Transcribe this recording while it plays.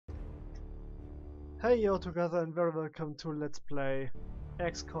Hey yo together and very welcome to Let's Play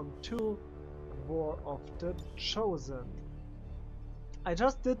XCOM 2 War of the Chosen. I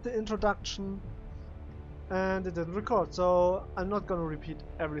just did the introduction and it didn't record, so I'm not gonna repeat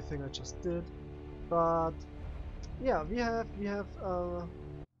everything I just did. But yeah, we have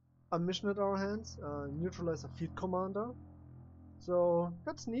a mission at our hands, neutralize a field commander. So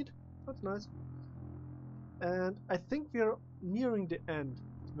that's neat, that's nice. And I think we are nearing the end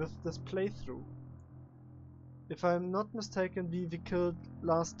with this playthrough. If I'm not mistaken, we killed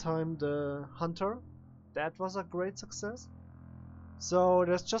last time the hunter. That was a great success. So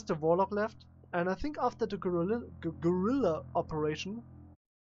there's just a warlock left, and I think after the guerrilla operation,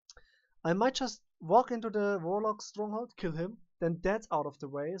 I might just walk into the warlock stronghold, kill him, then that's out of the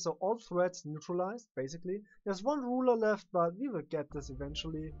way, so all threats neutralized, basically. There's one ruler left, but we will get this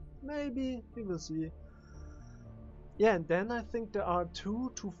eventually. Maybe, we will see. Yeah, and then I think there are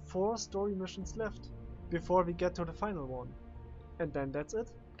 2 to 4 story missions left before we get to the final one. And then that's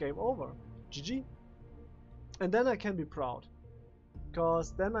it. Game over. GG. And then I can be proud.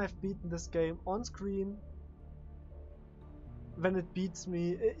 Because then I've beaten this game on screen. When it beats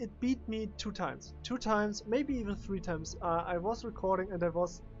me, it beat me 2 times. 2 times, maybe even 3 times. I was recording and I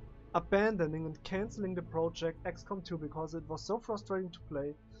was abandoning and cancelling the project XCOM 2 because it was so frustrating to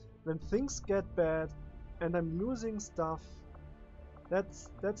play. When things get bad and I'm losing stuff,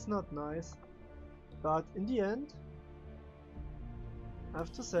 that's not nice. But in the end, I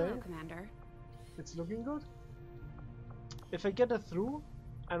have to say, hello, Commander. It's looking good. If I get it through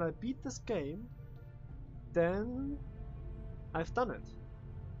and I beat this game, then I've done it.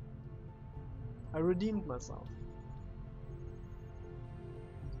 I redeemed myself.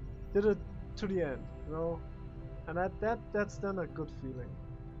 Did it to the end, you know? And that's then a good feeling.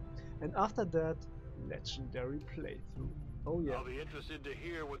 And after that, legendary playthrough. Oh yeah. I'll be interested to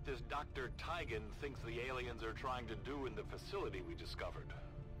hear what this Dr. Tigan thinks the aliens are trying to do in the facility we discovered.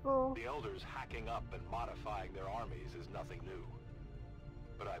 Oh. The Elders hacking up and modifying their armies is nothing new.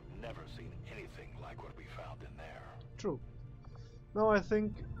 But I've never seen anything like what we found in there. True. No, I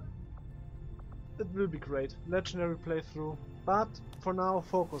think it will be great. Legendary playthrough. But for now,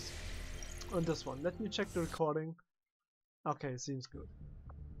 focus on this one. Let me check the recording. Okay, seems good.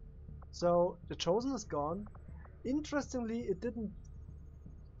 So, the Chosen is gone. Interestingly, it didn't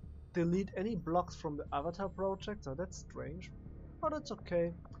delete any blocks from the Avatar project, so that's strange. But it's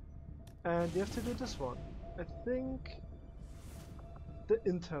okay. And you have to do this one. I think the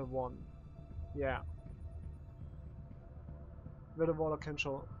Intel one. Yeah. Where the warlock can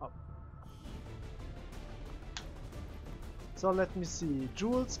show up. So let me see.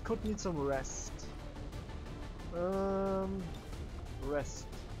 Jules could need some rest. Rest.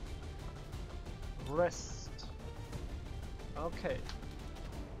 Okay.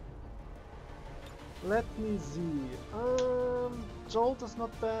 Let me see. Jolt is not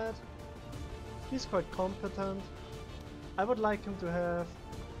bad. He's quite competent. I would like him to have...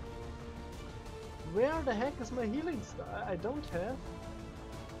 Where the heck is my healing star? I don't have.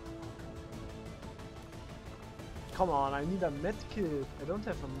 Come on, I need a medkit. I don't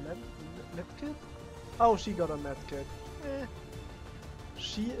have a medkit? Oh, she got a medkit.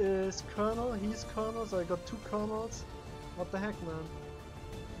 She is Colonel, he's Colonel, so I got 2 Colonels. What the heck, man?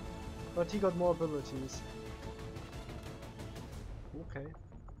 But he got more abilities. Okay.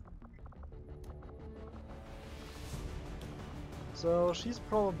 So she's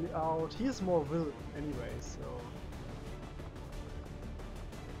probably out. He has more will anyway, so...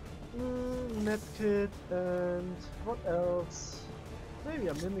 medkit and what else? Maybe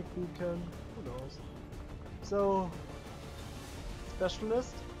a mimic beacon, who knows. So...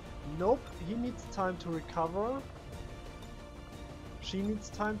 Specialist? Nope, he needs time to recover. She needs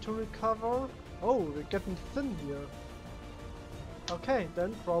time to recover. Oh, we're getting thin here. Okay,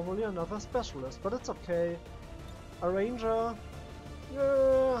 then probably another specialist, but it's okay. A ranger.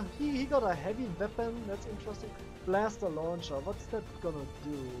 Yeah, he got a heavy weapon, that's interesting. Blaster launcher, what's that gonna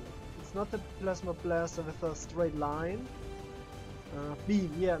do? It's not a plasma blaster with a straight line.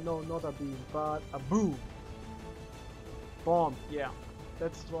 Beam, yeah, no, not a beam, but a boom. Bomb, yeah,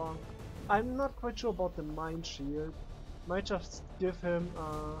 that's strong. I'm not quite sure about the mind shield. Might just give him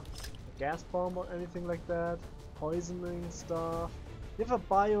a gas bomb or anything like that. Poisoning stuff. You have a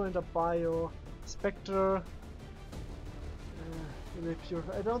bio and a bio. Spectre. Really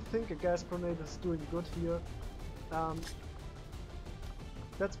purify. I don't think a gas grenade is doing good here.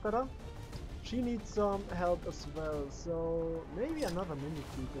 That's better. She needs some help as well, so maybe another mini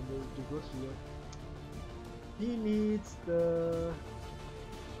beacon will do good here. He needs the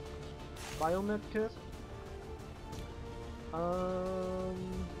biomed kit.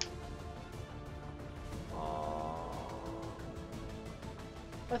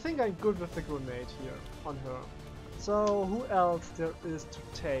 I think I'm good with the grenade here on her. So who else there is to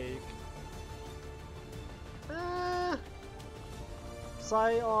take?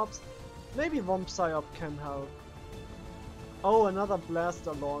 Psyops. Maybe one Psyop can help. Oh, another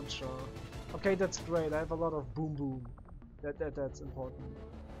blaster launcher. Okay, that's great. I have a lot of boom boom. That's important.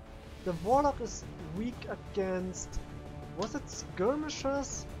 The Warlock is weak against... Was it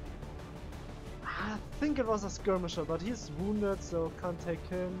skirmishers? I think it was a skirmisher, but he's wounded, so can't take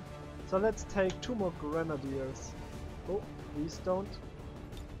him. So let's take 2 more grenadiers. Oh, please don't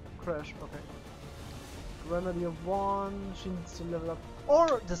crash. Okay. Grenadier 1, she needs to level up.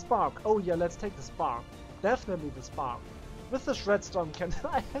 Or the Spark. Oh yeah, let's take the Spark. Definitely the Spark. With the Shredstorm cannon,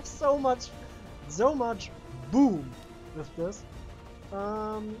 I have so much boom with this.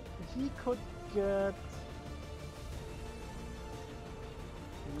 He could get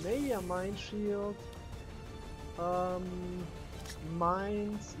maybe a Mine Shield.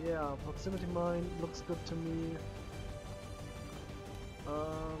 Mines, yeah, Proximity Mine looks good to me.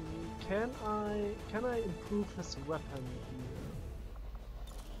 Can I improve his weapon here?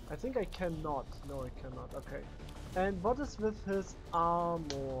 I think I cannot. No, I cannot. Okay. And what is with his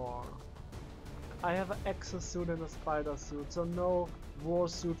armor? I have an exosuit and a spider suit, so no war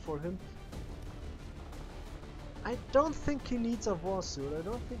suit for him. I don't think he needs a war suit. I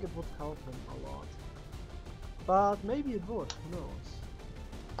don't think it would help him a lot. But maybe it would. Who knows?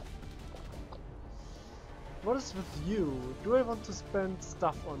 What is with you? Do I want to spend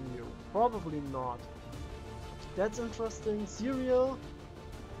stuff on you? Probably not. That's interesting. Cereal?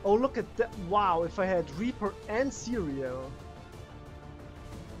 Oh, look at that. Wow, if I had Reaper and Cereal.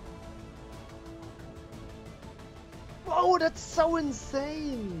 Whoa, that's so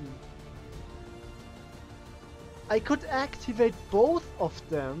insane! I could activate both of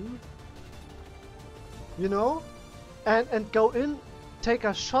them, you know, and go in, take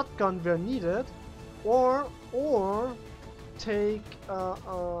a shotgun where needed, or take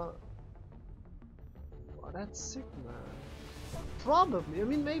oh, that's sick, man. Probably. I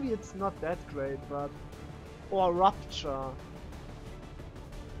mean, maybe it's not that great, but or Rupture.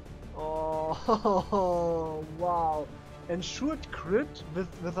 Oh, wow! Ensured crit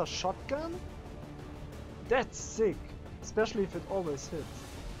with a shotgun. That's sick, especially if it always hits.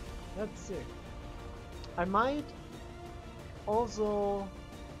 That's sick. I might also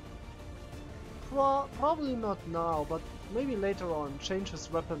probably not now, but maybe later on change his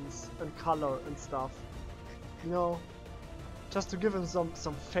weapons and color and stuff. You know, just to give him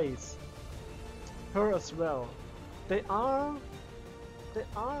some face. Her as well. They are.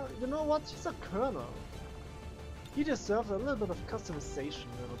 You know what? He's a colonel. He deserves a little bit of customization,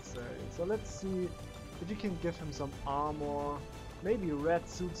 I would say. So let's see if you can give him some armor. Maybe red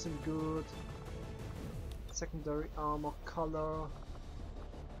suits him good. Secondary armor color.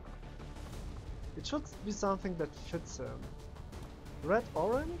 It should be something that fits him. Red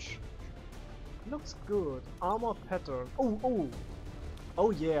orange? Looks good. Armor pattern.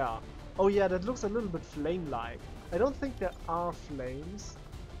 Oh yeah. Oh yeah, that looks a little bit flame-like. I don't think there are flames.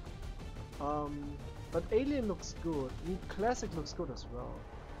 But alien looks good. I mean, classic looks good as well.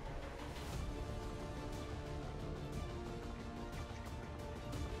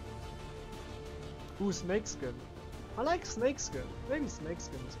 Ooh, snakeskin. I like snakeskin. Maybe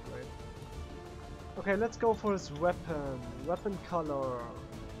snakeskin is great. Okay, let's go for his weapon. Weapon color.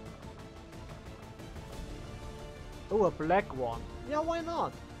 Oh, a black one. Yeah, why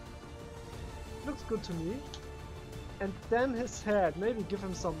not? Looks good to me. And then his head. Maybe give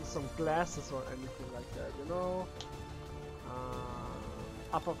him some glasses or anything like that, you know?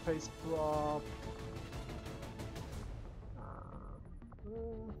 Upper face prop.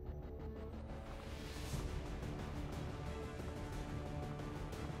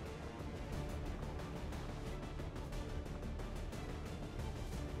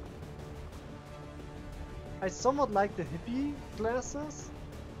 I somewhat like the hippie glasses.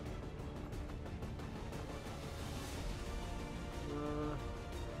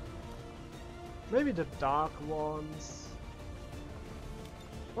 Maybe the dark ones.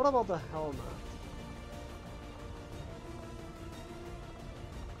 What about the helmet?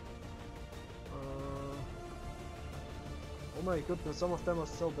 Oh my goodness, some of them are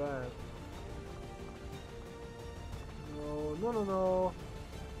so bad. No.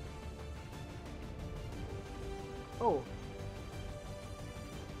 Oh.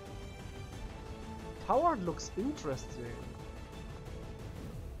 Tower looks interesting.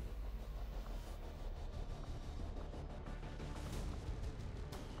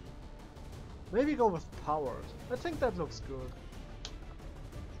 Maybe go with powered. I think that looks good.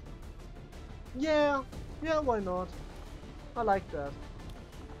 Yeah, why not? I like that.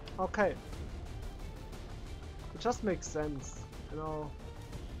 Okay. It just makes sense, you know.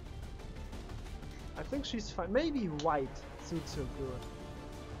 I think she's fine. Maybe white suits her good.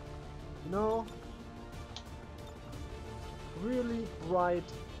 You know? Really bright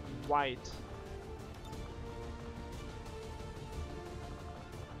white.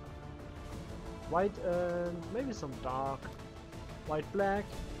 White and maybe some dark. White black.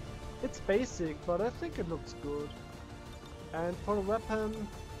 It's basic, but I think it looks good. And for a weapon,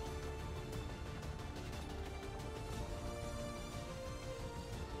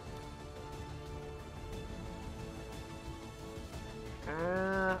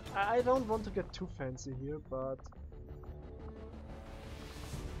 I don't want to get too fancy here, but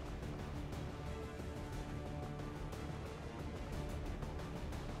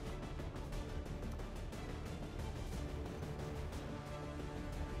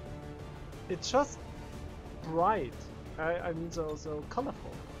it's just bright. I mean, so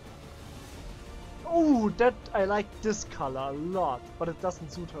colorful. Oh, that I like this color a lot, but it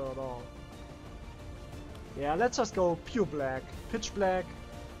doesn't suit her at all. Yeah, let's just go pure black, pitch black.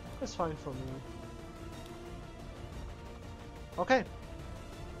 That's fine for me. Okay.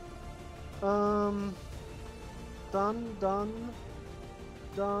 Done.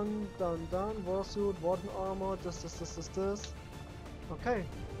 Warsuit, warden armor. This. Okay.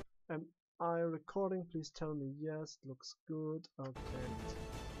 Am I recording? Please tell me yes. Looks good. Okay.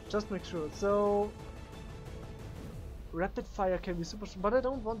 Just make sure. So rapid fire can be super, but I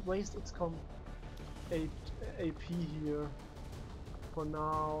don't want waste XCOM AP here. For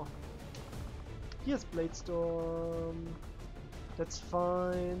now. Here's Bladestorm. That's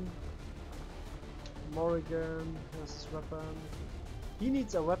fine. Morrigan has his weapon. He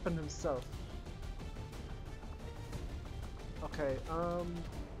needs a weapon himself. Okay,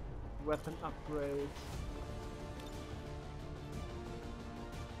 weapon upgrade.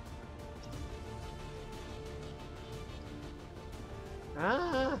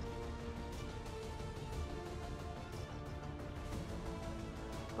 Ah!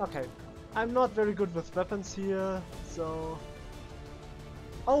 Okay, I'm not very good with weapons here, so...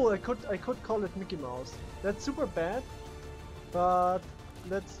 Oh, I could call it Mickey Mouse. That's super bad, but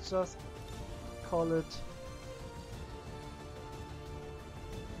let's just call it...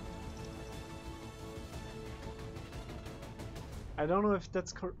 I don't know if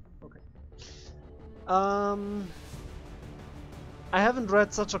that's correct. Okay. I haven't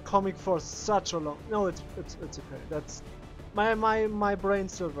read such a comic for such a long... No, it's okay. That's... My brain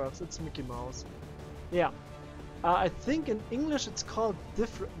still works. It's Mickey Mouse. Yeah. I think in English it's called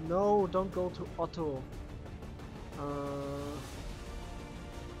different. No, don't go to Otto.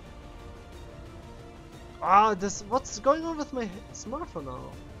 What's going on with my smartphone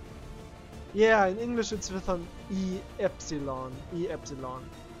now? Yeah, in English it's with an E epsilon.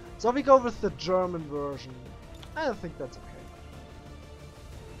 So we go with the German version. I think that's okay.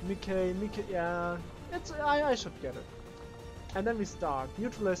 Mickey, yeah. I should get it. And then we start.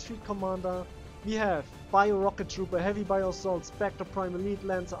 Neutralize Field Commander. We have Bio Rocket Trooper, Heavy Bio Assault, Spectre Prime Elite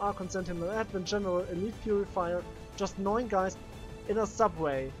Lancer, Archon Sentinel, Advent General, Elite Purifier. Just 9 guys in a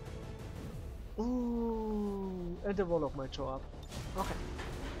subway. Ooh, and the Warlock might show up. Okay,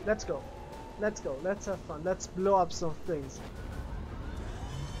 let's go. Let's have fun. Let's blow up some things.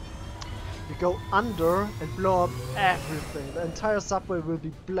 We go under and blow up everything. The entire subway will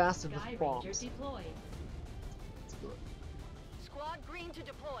be blasted with bombs. To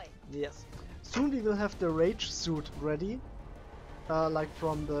deploy. Yes. Soon we will have the rage suit ready, like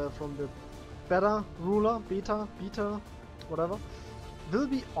from the beta, whatever. Will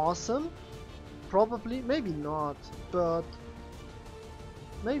be awesome. Probably, maybe not, but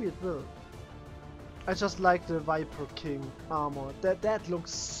maybe it will. I just like the Viper King armor. That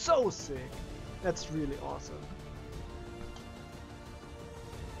looks so sick. That's really awesome.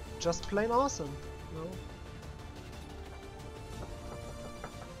 Just plain awesome, you know?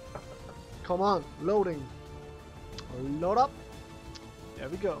 Come on, loading. Load up. There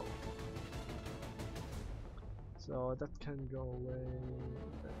we go. So that can go away.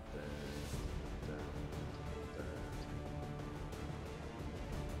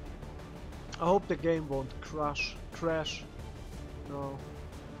 I hope the game won't crash. No.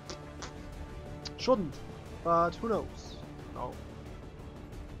 Shouldn't. But who knows? No.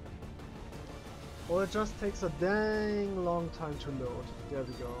 Or it just takes a dang long time to load. There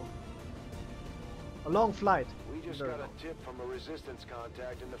we go. A long flight. We just got a tip from a resistance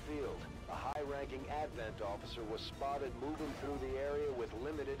contact in the field. A high-ranking Advent officer was spotted moving through the area with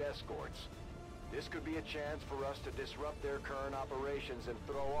limited escorts. This could be a chance for us to disrupt their current operations and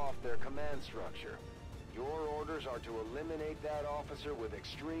throw off their command structure. Your orders are to eliminate that officer with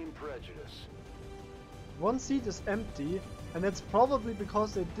extreme prejudice. One seat is empty, and it's probably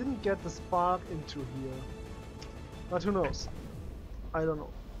because they didn't get the spark into here. But who knows? I don't know.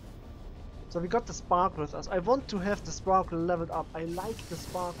 So we got the spark with us. I want to have the spark leveled up. I like the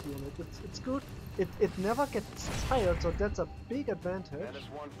spark unit. It's good. It never gets tired, so that's a big advantage. Menace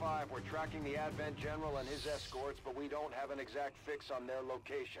 1-5, we're tracking the Advent General and his escorts, but we don't have an exact fix on their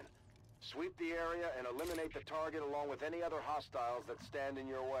location. Sweep the area and eliminate the target along with any other hostiles that stand in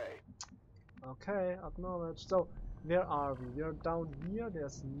your way. Okay, acknowledged. So, where are we? We are down here,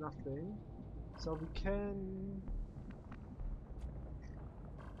 there's nothing. So we can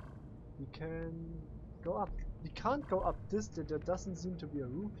go up. We can't go up this, there doesn't seem to be a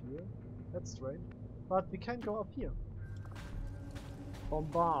roof here. That's strange. But we can go up here.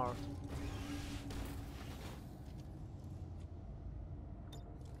 Bombard.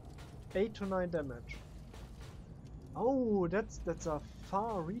 Eight to 9 damage. Oh, that's a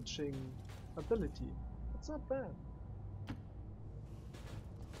far-reaching ability. That's not bad.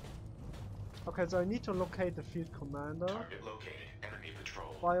 Okay, so I need to locate the field commander. Target located. Enemy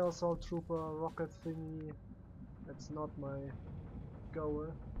patrol. Bio assault trooper, rocket thingy. That's not my goal.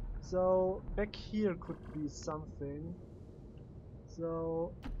 So back here could be something.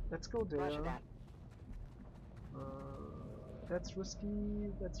 So let's go there. Roger that. That's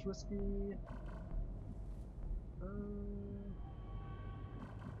risky. That's risky.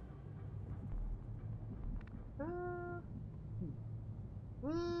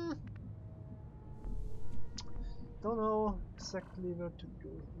 Don't know exactly where to go.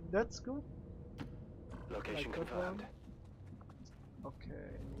 That's good. Location Like that confirmed. one.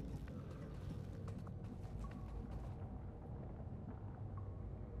 Okay.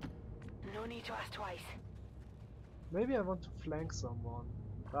 No need to ask twice. Maybe I want to flank someone.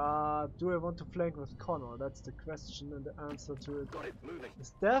 Do I want to flank with Connor? That's the question, and the answer to it Got it, moving.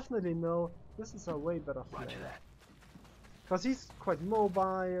 is definitely no. This is a way better flank. Roger that. Because he's quite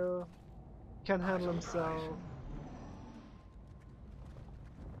mobile, can handle on the prize. himself.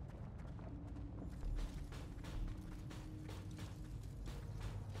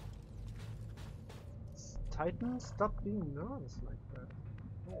 Titan, stop being nervous like that.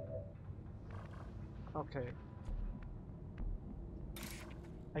 Okay.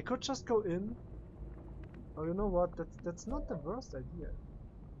 I could just go in. Oh, you know what? That's not the worst idea,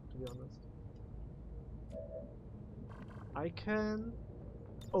 to be honest. I can...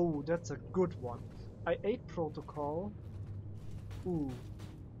 Oh, that's a good one. I ate protocol. Ooh.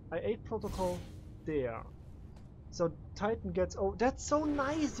 I ate protocol there. So Titan gets... Oh, that's so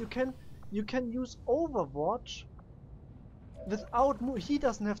nice! You can use Overwatch without he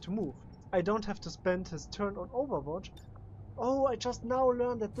doesn't have to move. I don't have to spend his turn on Overwatch. Oh, I just now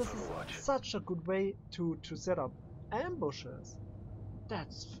learned that this is such a good way to set up ambushes.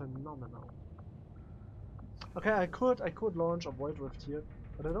 That's phenomenal. Okay, I could launch a Void Rift here,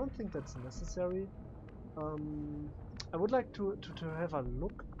 but I don't think that's necessary. I would like to have a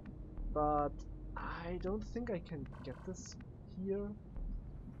look, but I don't think I can get this here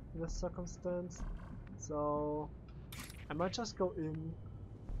in this circumstance. So I might just go in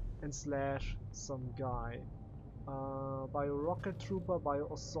and slash some guy. Bio rocket trooper, bio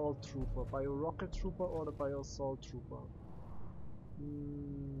assault trooper, bio rocket trooper, or the bio assault trooper.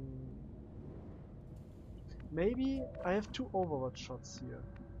 Maybe I have 2 Overwatch shots here.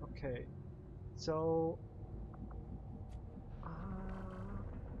 Okay, so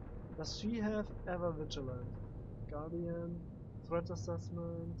does she have ever vigilant? Guardian, threat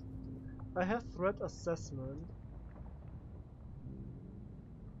assessment. I have threat assessment.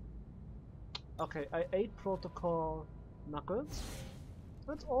 Okay, I ate protocol Knuckles.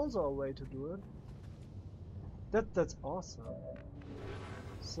 That's also a way to do it. That's awesome.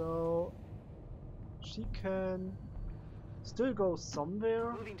 So she can still go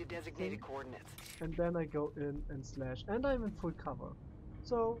somewhere. Moving to designated coordinates. And then I go in and slash, and I'm in full cover.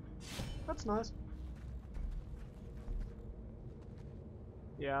 So that's nice.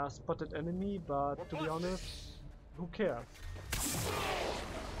 Yeah, spotted enemy, but to be honest, who cares?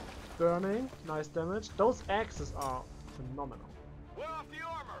 Burning, nice damage. Those axes are phenomenal. We're off the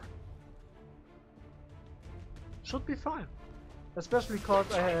armor. Should be fine, especially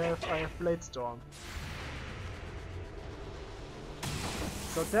because I have Blade Storm.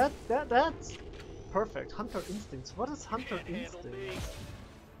 So that's perfect. Hunter Instincts. What is Hunter Instincts?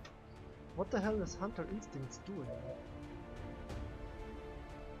 What the hell is Hunter Instincts doing?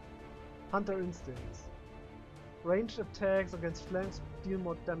 Hunter Instincts. Ranged attacks against flanks deal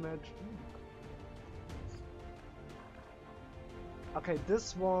more damage. Okay,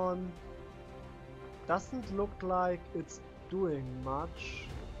 this one doesn't look like it's doing much.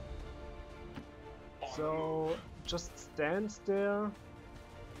 So just stands there.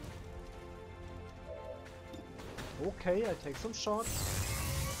 Okay, I take some shots.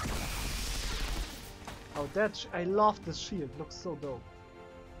 Oh, I love this shield. Looks so dope.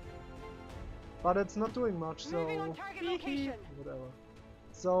 But it's not doing much, so whatever.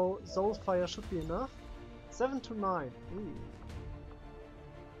 So Soulfire should be enough. 7 to 9. Ooh.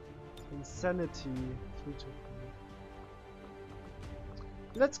 Insanity 3 to 3.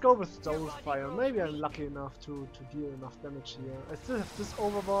 Let's go with Soulfire. Maybe I'm lucky enough to deal enough damage here. I still have this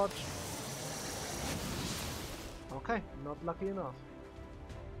Overwatch. Okay, not lucky enough.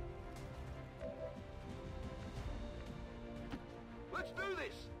 Let's do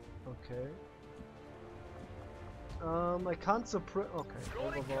this. Okay. I can't suppress. Okay,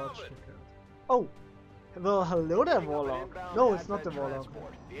 Overwatch. Okay. Oh! Well, hello there, Warlock. No, it's not the Warlock.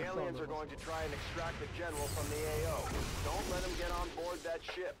 The aliens are going to try and extract the general from the AO. Don't let them get on board that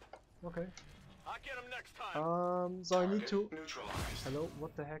ship. Okay. I'll get him next time. So I need to. Neutralized. Hello,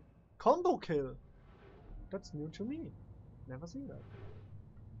 what the heck? Combo kill! That's new to me. Never seen that.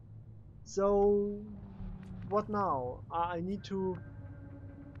 So, what now? I need to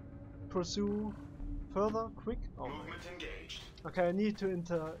pursue further, quick? Oh. Movement engaged. Okay, I need to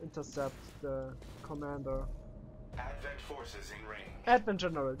intercept the commander. Advent forces in range. Advent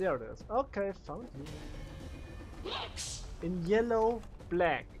General, there it is. Okay, found you. In yellow,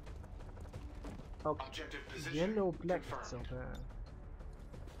 black. Okay. Objective position Yellow, black, confirmed. so bad.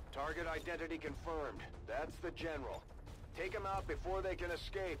 Target identity confirmed. That's the general. Take him out before they can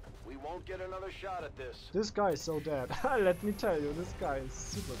escape. We won't get another shot at this. This guy is so dead. Let me tell you, this guy is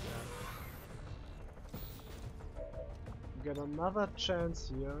super dead. Get another chance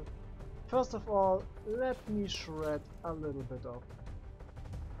here. First of all, let me shred a little bit of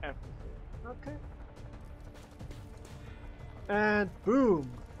everything. Okay. And boom!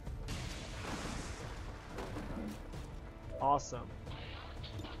 Awesome.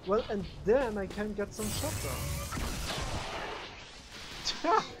 Well, and then I can get some shots off.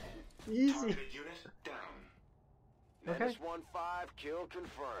 Easy. Targeted unit down. Okay. -1-5, kill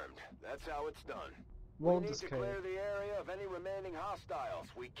confirmed. That's how it's done. Won't we need escape. to clear the area of any remaining hostiles.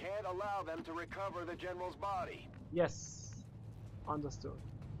 We can't allow them to recover the general's body. Yes. Understood.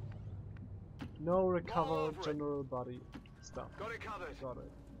 No recover general body stuff. Got it covered. Got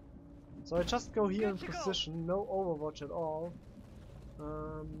it. So I just go here in Good to go. position, no Overwatch at all.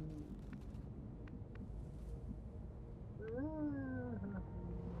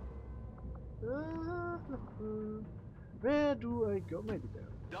 Where do I go? Maybe there.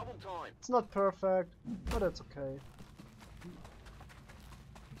 Double time. It's not perfect, but that's okay.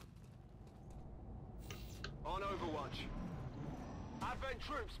 On Overwatch. Advent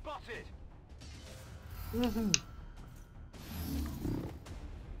troops spotted.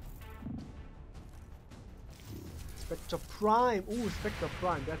 Spectre Prime. Ooh, Spectre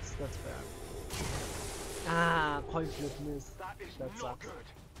Prime. That's bad. Ah, point flip miss. That is That not sucks.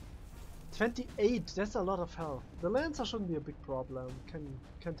 good. 28. That's a lot of health. The Lancer shouldn't be a big problem.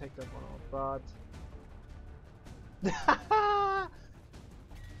 Can take that one out, but.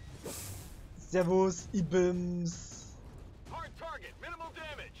 Servus, Ibims. Hard target, minimal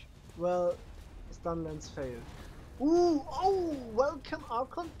damage. Well, stun lens failed. Ooh, oh, welcome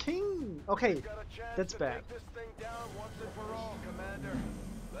Archon King. Okay, Got a chance that's to bad. take this thing down once and for all, Commander.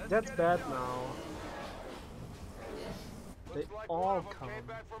 Let's That's get it bad done. now. They Looks like all one of them come. came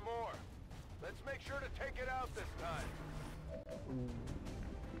back for more. Let's make sure to take it out this time.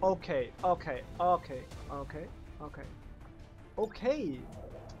 Okay.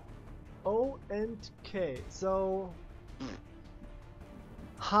 O and K. So,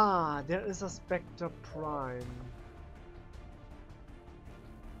 there is a Spectre Prime.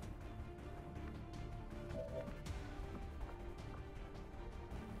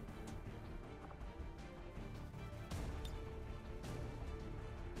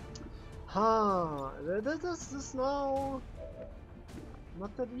 This is now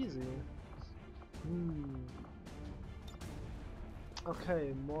not that easy.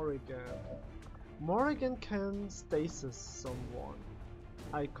 Okay, Morrigan. Morrigan can stasis someone.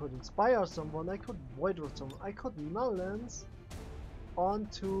 I could inspire someone, I could void root someone, I could null lens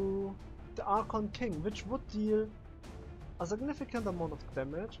onto the Archon King, which would deal a significant amount of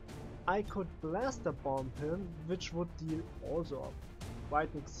damage. I could blaster bomb him, which would deal also a quite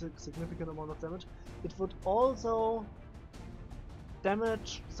significant amount of damage. It would also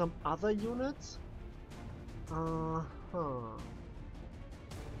damage some other units.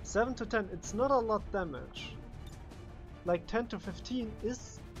 7 to 10, it's not a lot damage. Like 10 to 15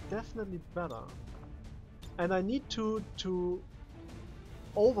 is definitely better. and I need to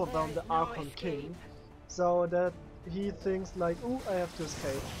overwhelm the Archon King, so that he thinks like, ooh, I have to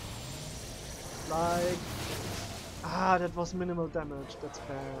escape. Like, that was minimal damage. That's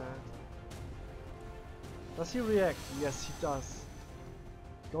bad. Does he react? Yes, he does.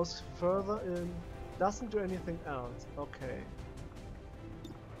 Goes further in. Doesn't do anything else. Okay.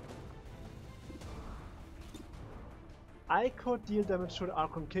 I could deal damage to the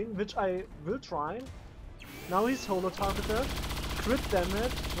Archon King, which I will try. Now he's holo targeted. Crit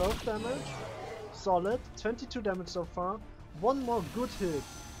damage, 12 damage. Solid. 22 damage so far. One more good hit.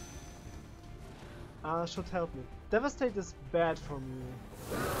 Should help me. Devastate is bad for me.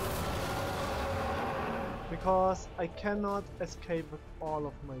 Because I cannot escape with all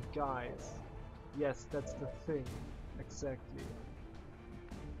of my guys. Yes, that's the thing. Exactly.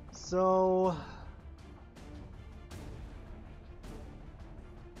 So...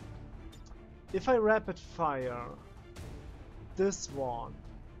 if I rapid fire this one,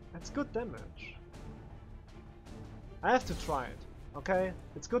 that's good damage. I have to try it, okay?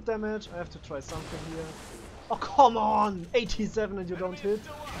 It's good damage, I have to try something here. Oh, come on! 87 and you don't hit?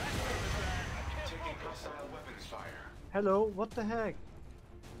 Taking hostile weapons fire. Hello, what the heck?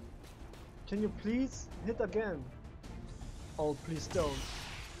 Can you please hit again? Oh, please don't.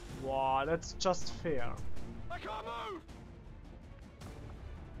 Wow, that's just fair. I can't move!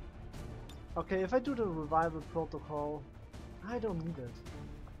 Okay, if I do the revival protocol, I don't need it.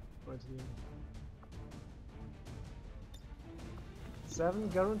 Right here. 7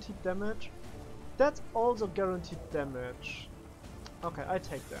 guaranteed damage. That's also guaranteed damage. Okay, I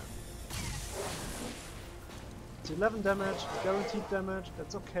take that. It's 11 damage, guaranteed damage,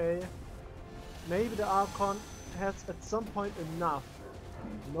 that's okay. Maybe the Archon has at some point enough.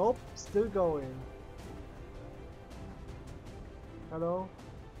 Nope, still going. Hello?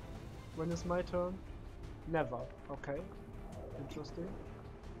 When is my turn? Never. Okay. Interesting.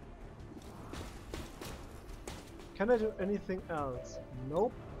 Can I do anything else?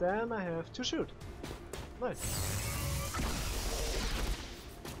 Nope. Then I have to shoot. Nice.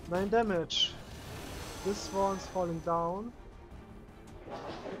 9 damage. This one's falling down.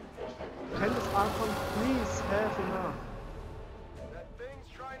 Can this Archon please have enough? That thing's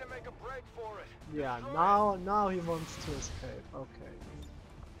trying to make a break for it. Yeah, Destroy it. now he wants to escape. Okay.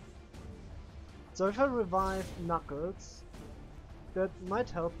 So if I revive Knuckles, that might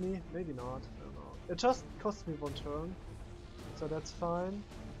help me, maybe not, I don't know. It just costs me 1 turn, so that's fine.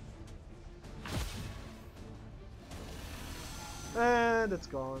 And it's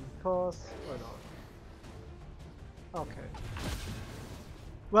gone, cause why not? Okay.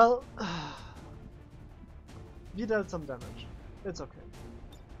 Well, we dealt some damage. It's okay.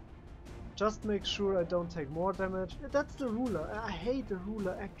 Just make sure I don't take more damage. That's the ruler. I hate the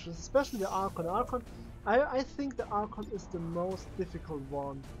ruler actress, especially the Archon. I think the Archon is the most difficult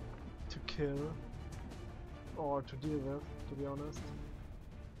one to kill or to deal with, to be honest.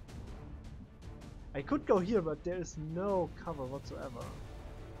 I could go here, but there is no cover whatsoever.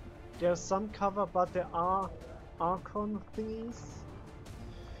 There's some cover, but there are Archon thingies.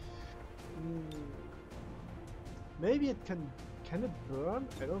 Maybe it can it burn?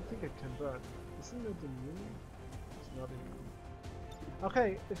 I don't think it can burn. Isn't it immune? It's not immune.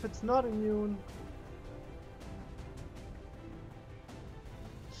 Okay, if it's not immune,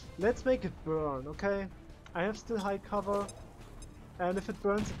 let's make it burn, okay? I have still high cover, and if it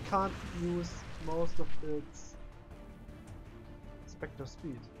burns it can't use most of its Spectre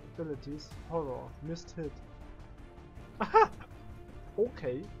speed abilities. Horror, missed hit.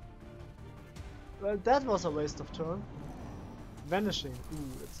 Okay. Well, that was a waste of turn. Vanishing.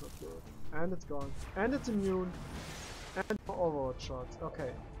 Ooh, it's not good. And it's gone. And it's immune. And for overwatch shots.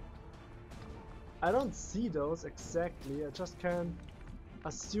 Okay. I don't see those exactly. I just can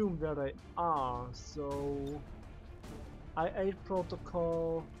assume where they are. So I8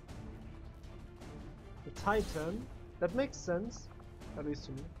 protocol. The Titan. That makes sense. At least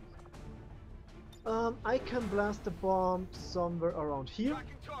to me. I can blast the bomb somewhere around here.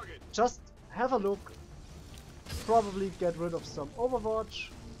 Just have a look. Probably get rid of some Overwatch.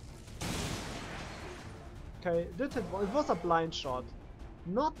 Okay, it was a blind shot.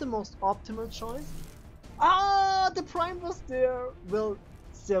 Not the most optimal choice. Ah, the Prime was there. Well,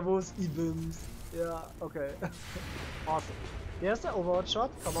 servus evens. Yeah, okay. Awesome. Here's the Overwatch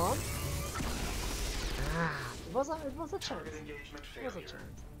shot. Come on. It was a chance. It was a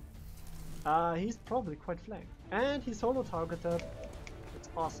chance. He's probably quite flanked. And he's solo targeted. It's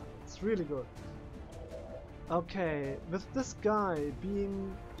awesome. It's really good. Okay, with this guy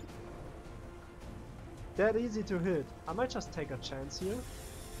being that easy to hit, I might just take a chance here.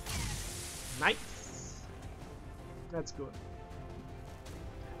 Nice! That's good.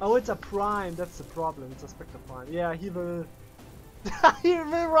 Oh, it's a prime. That's the problem. It's a Spectre Prime. Yeah, he will. He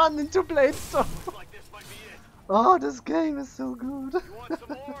will run into Bladestone. Like this might be it. Oh, this game is so good. You want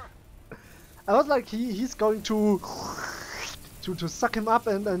some more? I was like, he's going to suck him up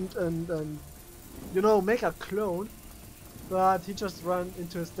and you know, make a clone, but he just ran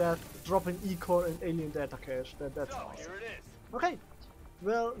into his death, dropping E-core and alien data cache. That's So, awesome. here it is. Okay,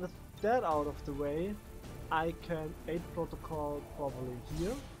 well, with that out of the way, I can aid protocol probably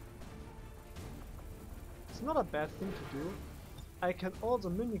here. It's not a bad thing to do. I can also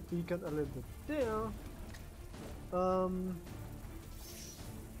mimic beacon a little bit there.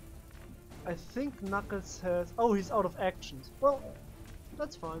 I think Knuckles has... Oh, he's out of actions. Well,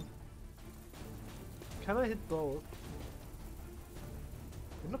 that's fine. Can I hit both?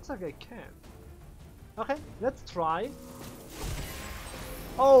 It looks like I can. Okay, let's try.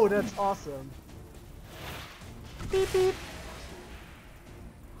 Oh, that's awesome. Beep beep.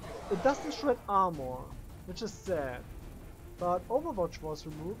 It doesn't shred armor, which is sad. But Overwatch was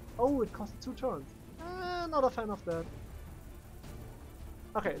removed. Oh, it cost 2 turns. Not a fan of that.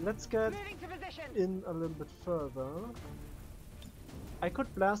 Okay, let's get in a little bit further. I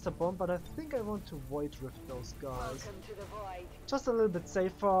could blast a bomb, but I think I want to Void Rift those guys. Welcome to the void. Just a little bit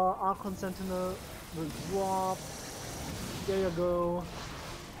safer. Archon Sentinel will drop. There you go.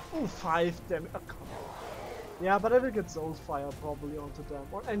 Oh, 5 damage. Oh, come on. Yeah, but I will get Soulfire probably onto them,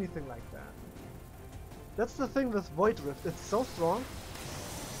 or anything like that. That's the thing with Void Rift. It's so strong.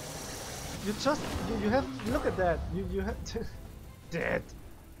 You just you have look at that. You have dead.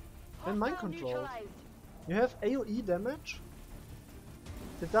 And mind control. You have AoE damage.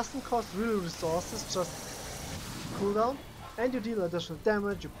 It doesn't cost real resources, just cooldown. And you deal additional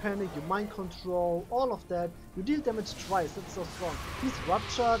damage, you panic, you mind control, all of that. You deal damage twice, that's so strong. He's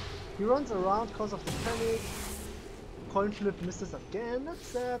ruptured, he runs around because of the panic. Coin flip misses again, that's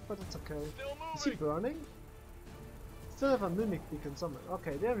sad, but it's okay. Is he burning? Still have a mimic beacon somewhere.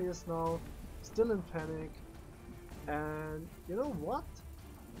 Okay, there he is now. Still in panic. And you know what?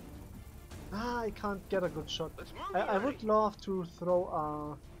 Ah, I can't get a good shot. I would love to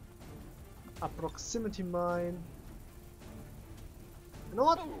throw a proximity mine. You know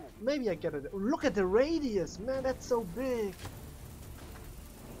what? Maybe I get it. Look at the radius, man, that's so big.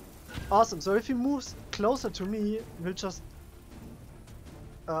 Awesome, so if he moves closer to me, we'll just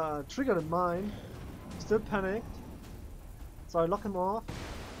trigger the mine. Still panicked. So I lock him off.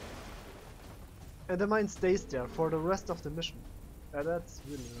 And the mine stays there for the rest of the mission. Yeah, that's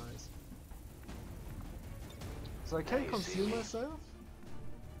really nice. So I can conceal myself.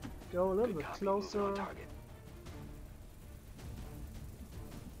 Go a little bit closer.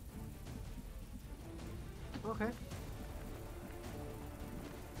 Okay.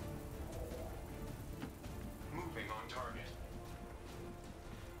 Moving on target.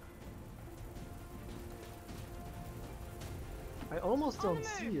 I almost don't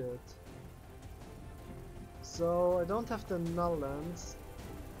see it. So I don't have the null lens.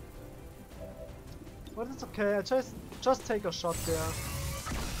 But it's okay, I just take a shot there.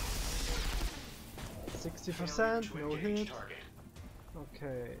 60%, no hit.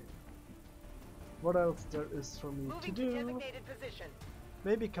 Okay. What else there is for me to do?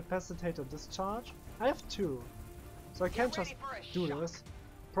 Maybe capacitator discharge. I have 2. So I can't just do this.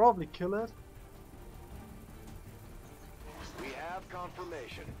 Probably kill it. We have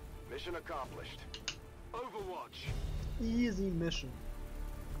confirmation. Mission accomplished. Overwatch. Easy mission.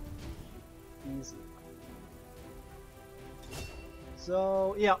 Easy.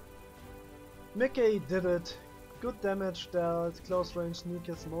 So yeah, Mickey did it. Good damage dealt, close range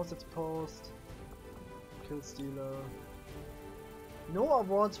sneakers, most exposed, kill stealer. No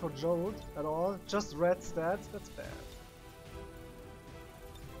awards for Jolt at all, just red stats, that's bad.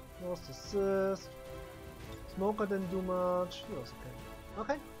 Most assist. Smoker didn't do much, he was okay.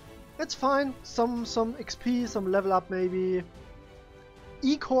 Okay, it's fine. Some XP, some level up maybe.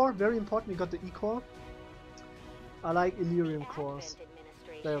 E-core, very important, we got the E-core. I like Illyrium cores.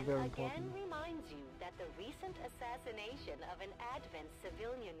 They are very important. Again reminds you that the recent assassination of an Advent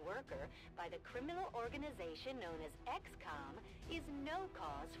civilian worker by the criminal organization known as XCOM is no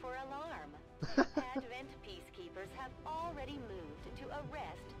cause for alarm. Advent peacekeepers have already moved to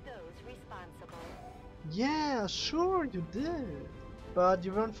arrest those responsible. Yeah, sure you did. But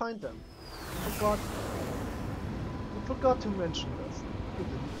you won't find them. You forgot to mention this. You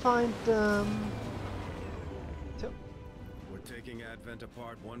didn't find them. We're taking Advent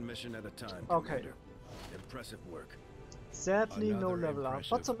apart one mission at a time, Okay. Commander. Impressive work. Sadly, no Another level up,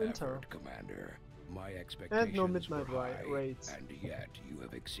 but some impressive inter. effort, Commander. My expectations And no midnight were high, raids. and yet you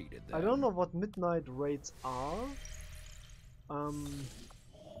have exceeded them. I don't know what midnight raids are.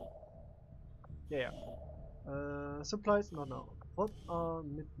 Yeah. Supplies? Not now. What are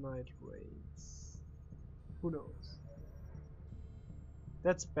midnight raids? Who knows?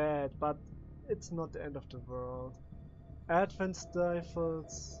 That's bad, but it's not the end of the world. Advent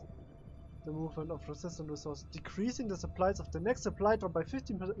stifles the movement of resistant resources, decreasing the supplies of the next supply drop by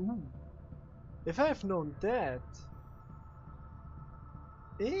 15%. Ooh. If I have known that.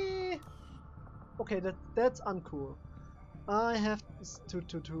 Okay, that's uncool. I have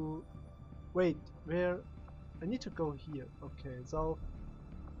to wait, where I need to go here. Okay, so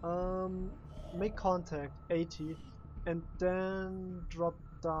make contact 80 and then drop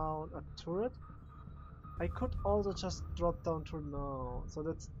down a turret. I could also just drop down to now. So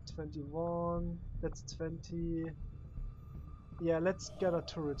that's 21, that's 20. Yeah, let's get a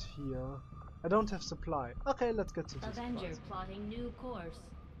turret here. I don't have supply. Okay, let's get to the Avenger supplies. plotting new course.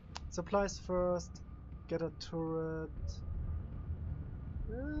 Supplies first. Get a turret.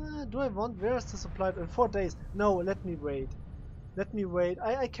 Do I want? Where is the supply? In 4 days. No, let me wait. Let me wait.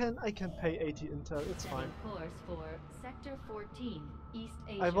 I can pay 80 intel. It's Setting fine. course for Sector 14, East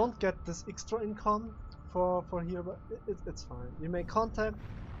Asia. I won't get this extra income for here, but it's fine. You make contact,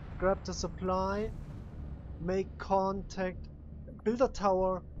 grab the supply, make contact, build a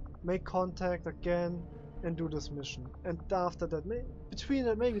tower, make contact again, and do this mission. And after that, between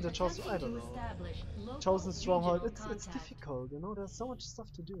that, maybe the chosen. I don't know. Chosen stronghold. It's difficult, you know. There's so much stuff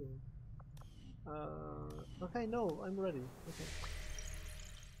to do. Okay, no, I'm ready. Okay.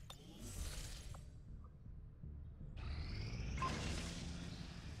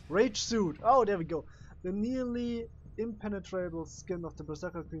 Rage suit. Oh, there we go. The nearly impenetrable skin of the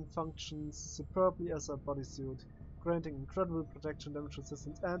Berserker Queen functions superbly as a bodysuit, granting incredible protection, damage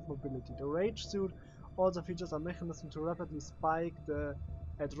resistance, and mobility. The Rage suit also features a mechanism to rapidly spike the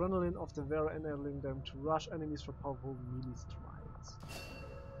adrenaline of the wearer, enabling them to rush enemies for powerful melee strikes.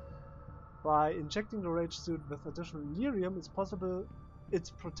 By injecting the Rage suit with additional Lyrium, it's possible its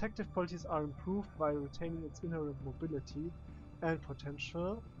protective qualities are improved by retaining its inherent mobility and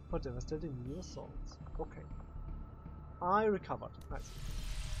potential for devastating melee assaults. Okay. I recovered. Nice.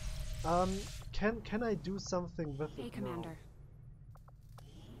 Can I do something with it now? Commander.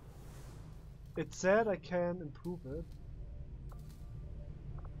 It said I can improve it.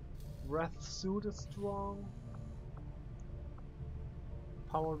 Wrath suit is strong.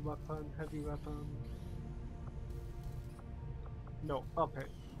 Powered weapon, heavy weapon. No, okay.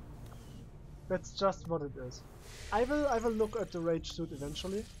 That's just what it is. I will look at the Rage suit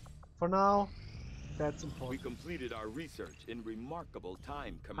eventually. For now, that's important. We completed our research in remarkable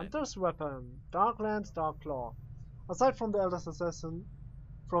time, Commander. Hunter's weapon, Darklands, Dark Claw. Aside from the Elder's Assassin,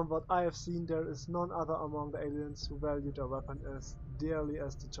 from what I have seen, there is none other among the aliens who value their weapon as dearly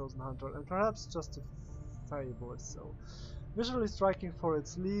as the Chosen Hunter, and perhaps justifiably so. Visually striking for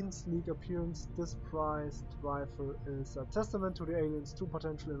its lean, sleek appearance, this prized rifle is a testament to the aliens' true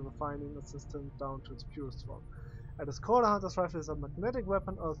potential in refining a system down to its purest form. At its core, the Hunter's rifle is a magnetic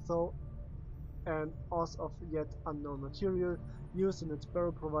weapon, although an os of yet unknown material used in its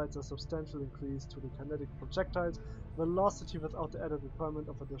barrel provides a substantial increase to the kinetic projectile's velocity without the added requirement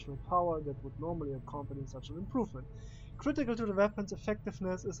of additional power that would normally accompany such an improvement. Critical to the weapon's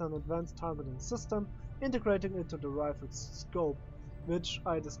effectiveness is an advanced targeting system, integrating into the rifle's scope, which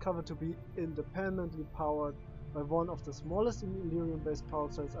I discovered to be independently powered by one of the smallest Illyrium-based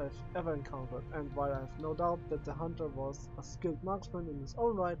power cells I've ever encountered, and while I have no doubt that the hunter was a skilled marksman in his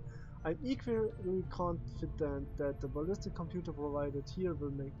own right, I'm equally confident that the ballistic computer provided here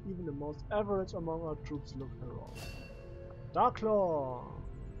will make even the most average among our troops look heroic. Dark Claw!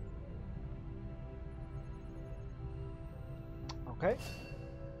 Okay.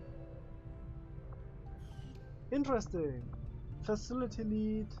 Interesting. Facility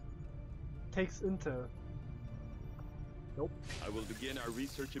lead takes intel. Nope. I will begin our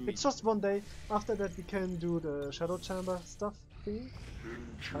research immediately. It's just 1 day. After that we can do the Shadow Chamber stuff thingy.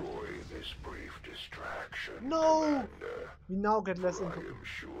 Enjoy this brief distraction, No! Commander. We now get less I income. am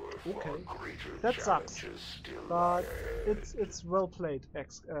sure Okay. far greater That sucks. challenges still But lie ahead. it's well played,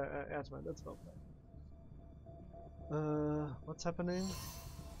 Advent. It's well played. What's happening?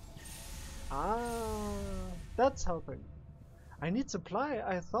 Ah, that's helping. I need supply.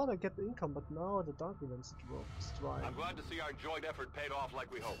 I thought I'd get the income, but now the dark events strike. I'm glad to see our joint effort paid off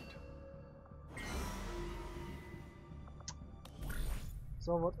like we hoped.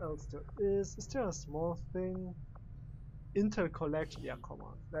 So what else there is? Is there a small thing? Intel collection. Yeah, come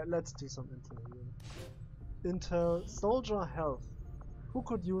on. Let's do some intel here. Intel soldier health. Who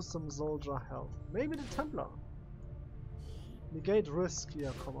could use some soldier health? Maybe the Templar. Negate risk.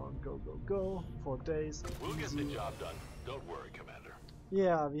 Yeah, come on, go, go, go. 4 days. We'll get the easy. job done. Don't worry, Commander.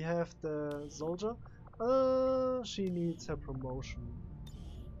 Yeah, we have the soldier. She needs her promotion.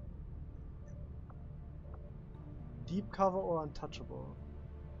 Deep cover or untouchable?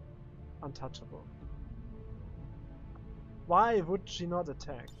 Untouchable. Why would she not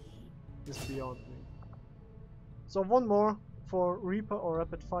attack? Is beyond me. So one more for Reaper or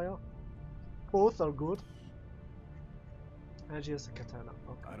Rapid Fire. Both are good. And she has a katana.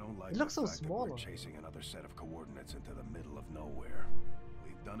 Okay. I don't like It looks the so fact that smaller. we're chasing another set of coordinates into the middle of nowhere.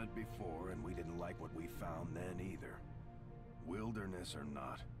 We've done it before, and we didn't like what we found then either. Wilderness or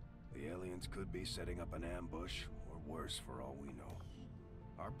not, the aliens could be setting up an ambush, or worse for all we know.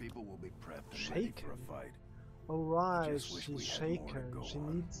 Our people will be prepped and ready for a fight. Alright, just wish we she's had more to shaken. go She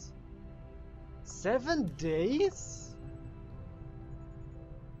on. needs 7 days?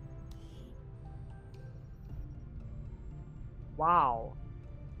 Wow.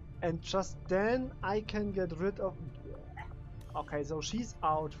 And just then I can get rid of... Okay, so she's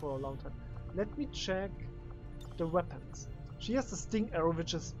out for a long time. Let me check the weapons. She has the Sting Arrow,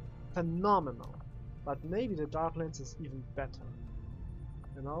 which is phenomenal. But maybe the Dark Lens is even better.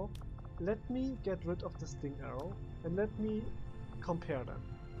 You know? Let me get rid of the Sting Arrow and let me compare them.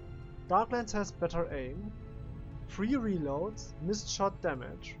 Dark Lens has better aim, 3 reloads, missed shot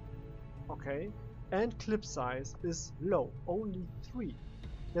damage, okay, and clip size is low, only 3.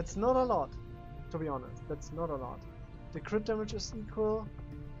 That's not a lot, to be honest, that's not a lot. The crit damage is equal.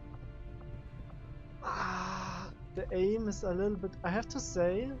 The aim is a little bit... I have to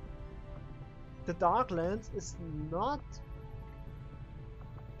say, the Dark Lens is not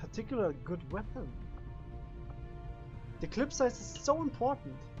particular good weapon. The clip size is so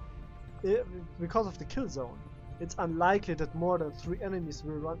important because of the kill zone. It's unlikely that more than 3 enemies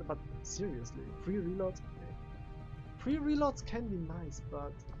will run, but seriously, 3 reloads? 3 reloads can be nice,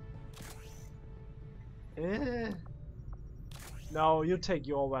 but... No, you take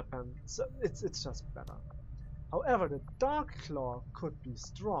your weapon. So it's just better. However, the Dark Claw could be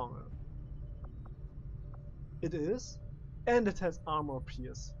stronger. It is, and it has armor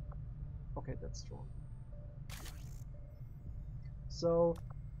pierce. Okay, that's strong. So,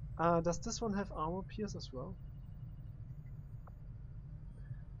 does this one have armor pierce as well?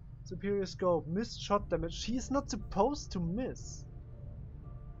 Superior scope, missed shot damage. She is not supposed to miss.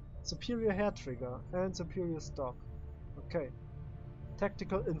 Superior hair trigger and superior stock. Okay.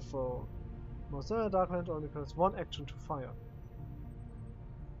 Tactical info. Most Darkland only has 1 action to fire.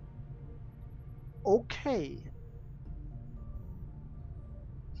 Okay.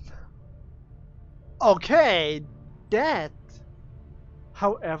 Okay, that,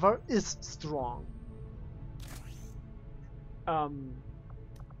 however, is strong.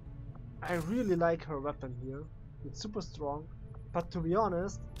 I really like her weapon here. It's super strong, but to be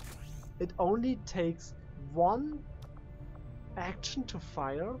honest, it only takes 1 action to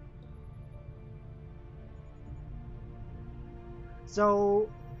fire. So,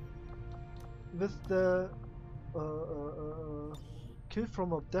 with the kill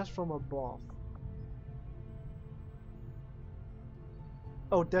from a death from above.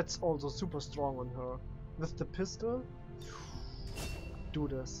 Oh, that's also super strong on her. With the pistol, do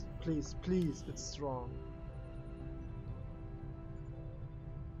this, please, please. It's strong.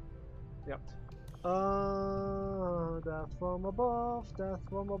 Yep. Death from above, death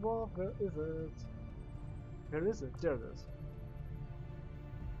from above. Where is it? Where is it? There it is.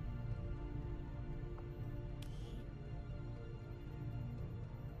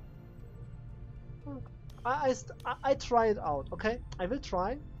 I try it out, okay? I will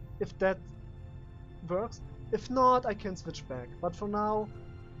try if that works. If not, I can switch back. But for now,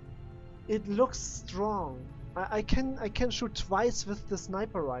 it looks strong. I can shoot twice with the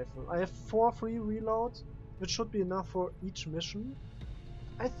sniper rifle. I have 4 free reloads, which should be enough for each mission.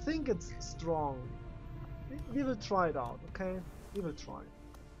 I think it's strong. We will try it out, okay? We will try.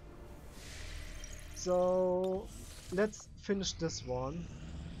 So let's finish this one.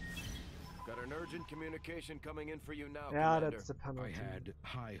 Got an urgent communication coming in for you now, Yeah, Commander. that's the penalty. I had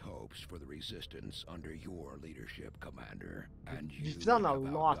high hopes for the Resistance under your leadership, Commander, and you You've done a have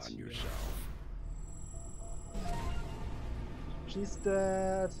lot outdone here. yourself. She's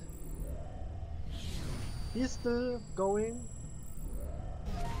dead. He's still going.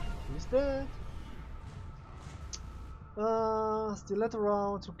 He's dead. Stiletto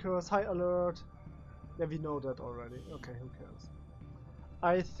round, who cares? High alert. Yeah, we know that already. Okay, who cares?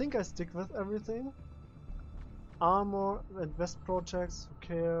 I think I stick with everything. Armor and vest projects, who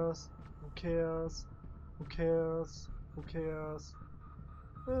cares? Who cares? Who cares? Who cares?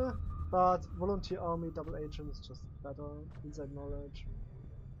 But volunteer army double agent is just better. Inside knowledge.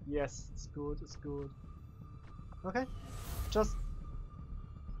 Yes, it's good, it's good. Okay. Just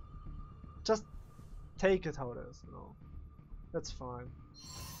take it how it is, you know. That's fine.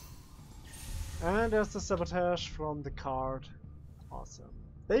 And there's the sabotage from the card. Awesome.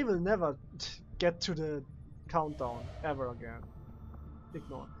 They will never get to the countdown ever again.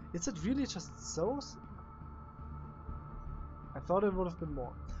 Ignore. Is it really just so? I thought it would have been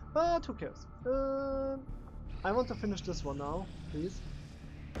more. But who cares? I want to finish this one now, please.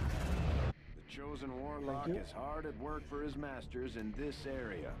 The chosen warlock is hard at work for his masters in this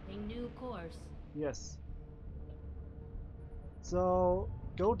area. A new course. Yes. So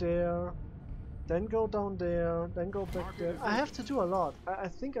go there, then go down there, then go back there. I have to do a lot. I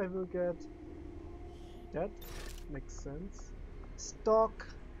think I will get that. Makes sense. Stock,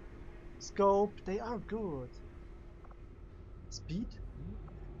 scope, they are good. Speed?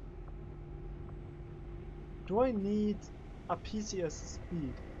 Do I need a PCS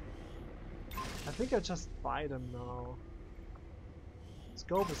speed? I think I just buy them now.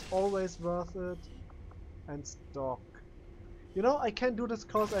 Scope is always worth it. And stock. You know, I can do this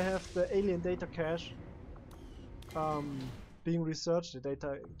because I have the alien data cache being researched, the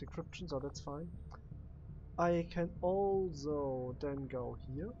data decryption, so that's fine. I can also then go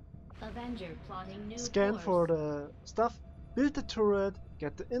here. Avenger plotting new Scan course. for the stuff, build the turret,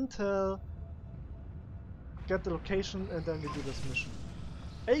 get the intel, get the location, and then we do this mission.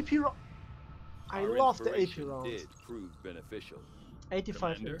 AP round. I Our love the AP inspiration rounds. did prove beneficial.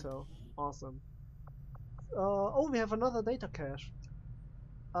 85 Commander? intel. Awesome. Oh, we have another data cache.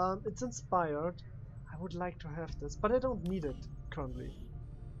 It's inspired. I would like to have this, but I don't need it currently.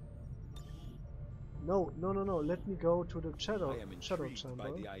 No. Let me go to the shadow I am chamber. intrigued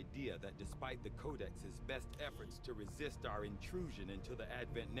by the idea that despite the Codex's best efforts to resist our intrusion into the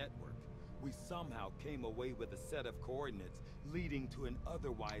Advent network, we somehow came away with a set of coordinates leading to an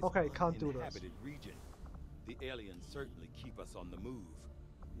otherwise can't do this. uninhabited region. The aliens certainly keep us on the move,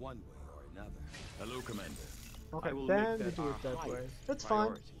 one way or another. Hello, Commander. Okay, I will then make we that do our it that way. highest That's fine.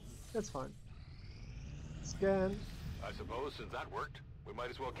 priority. That's fine. Scan. I suppose since that worked, we might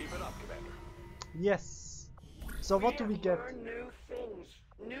as well keep it up, Commander. Yes. So what do we get? Learn new things,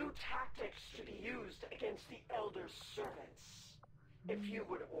 new tactics to be used against the Elder's servants. If you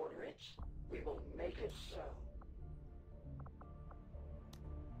would order it, we will make it so.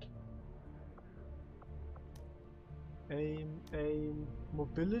 Aim,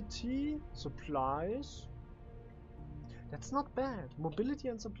 mobility, supplies. That's not bad. Mobility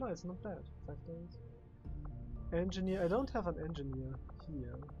and supplies, not bad. 5 days. Engineer, I don't have an engineer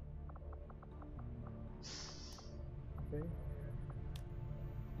here. Okay.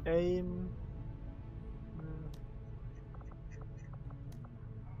 Aim.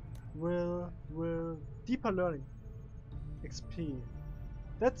 Will deeper learning. XP.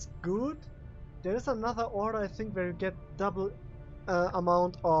 That's good. There is another order I think where you get double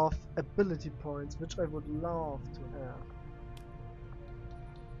amount of ability points, which I would love to have.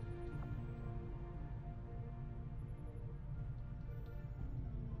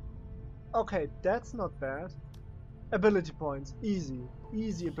 Okay, that's not bad. Ability points, easy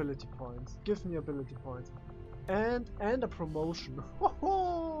ability points. Give me ability points, and a promotion.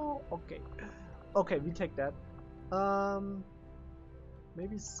 Okay, we take that.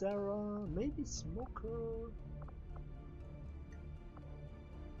 Maybe Sarah, maybe Smoker.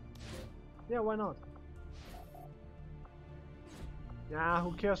 Yeah, why not? Yeah,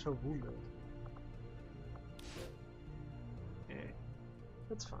 who cares for wounded?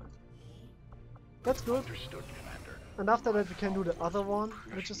 That's fine. That's good. Understood, Commander. And after that we can do the other one,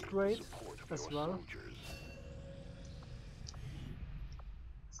 which is great as well.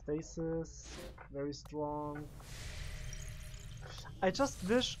 Stasis, very strong. I just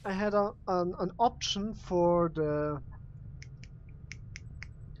wish I had an option for the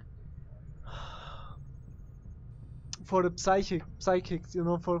psychics, you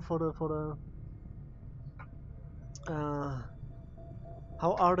know, for the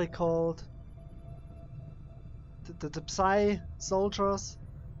how are they called? The Psy soldiers,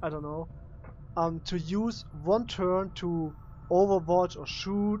 I don't know, to use one turn to overwatch or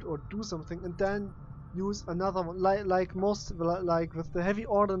shoot or do something, and then use another one, like with the heavy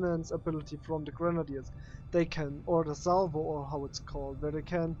ordnance ability from the Grenadiers, they can, or the salvo, or how it's called, where they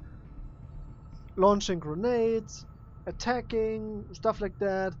can launching grenades, attacking, stuff like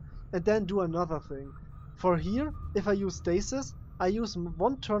that, and then do another thing. For here, if I use stasis, I use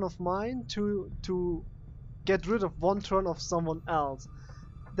one turn of mine to get rid of one turn of someone else.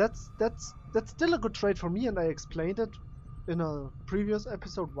 That's still a good trade for me, and I explained it in a previous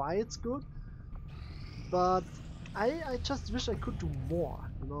episode why it's good, but I just wish I could do more,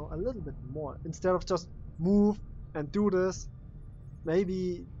 you know, a little bit more, instead of just move and do this.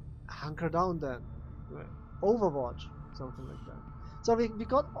 Maybe hunker down then, Overwatch, something like that. So we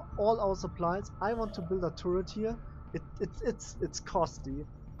got all our supplies. I want to build a turret here. It's costly,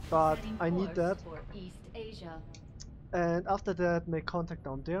 but I need that. For East Asia. And after that, make contact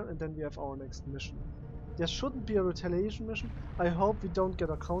down there, and then we have our next mission. There shouldn't be a retaliation mission. I hope we don't get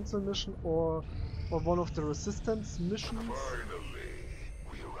a council mission or one of the resistance missions. Finally,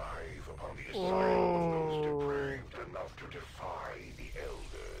 we arrive upon the asylum of those depraved enough to defy the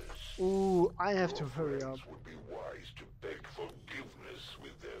elders. Ooh, I have to hurry up. Would be wise to beg forgiveness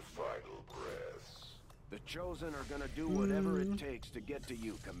with their final breaths. The Chosen are gonna do whatever it takes to get to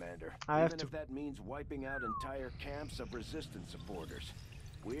you, Commander. Even if that means wiping out entire camps of resistance supporters.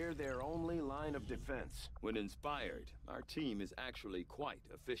 We're their only line of defense. When inspired, our team is actually quite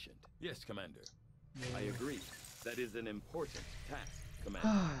efficient. Yes, Commander. I agree. That is an important task,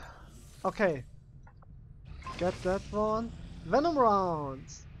 Commander. Okay. Get that one. Venom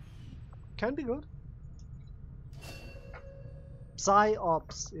rounds. Can be good.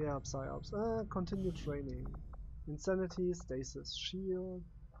 Psyops. Yeah, Psyops. Continue training. Insanity, stasis, shield.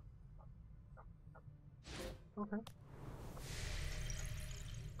 Okay.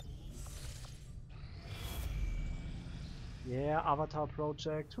 Yeah, Avatar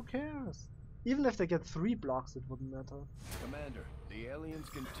project. Who cares? Even if they get 3 blocks, it wouldn't matter. Commander, the aliens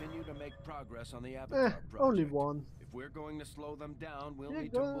continue to make progress on the Avatar project. Only 1. If we're going to slow them down, we'll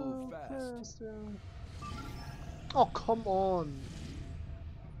need to move fast. Yeah. Oh, come on.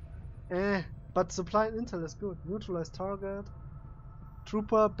 But supply and intel is good. Neutralize target.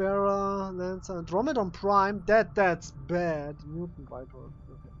 Trooper, Bearer, Lancer, Andromedon Prime. That's bad. Mutant Viper.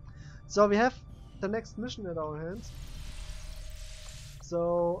 Okay. So we have the next mission at our hands.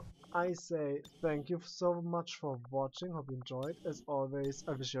 So I say thank you so much for watching. Hope you enjoyed. As always,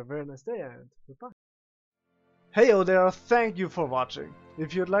 I wish you a very nice day and goodbye. Heyo there, thank you for watching.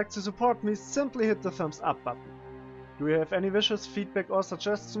 If you'd like to support me, simply hit the thumbs up button. Do you have any wishes, feedback or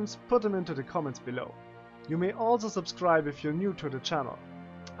suggestions? Put them into the comments below. You may also subscribe if you're new to the channel.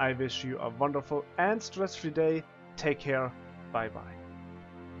 I wish you a wonderful and stress-free day. Take care. Bye bye.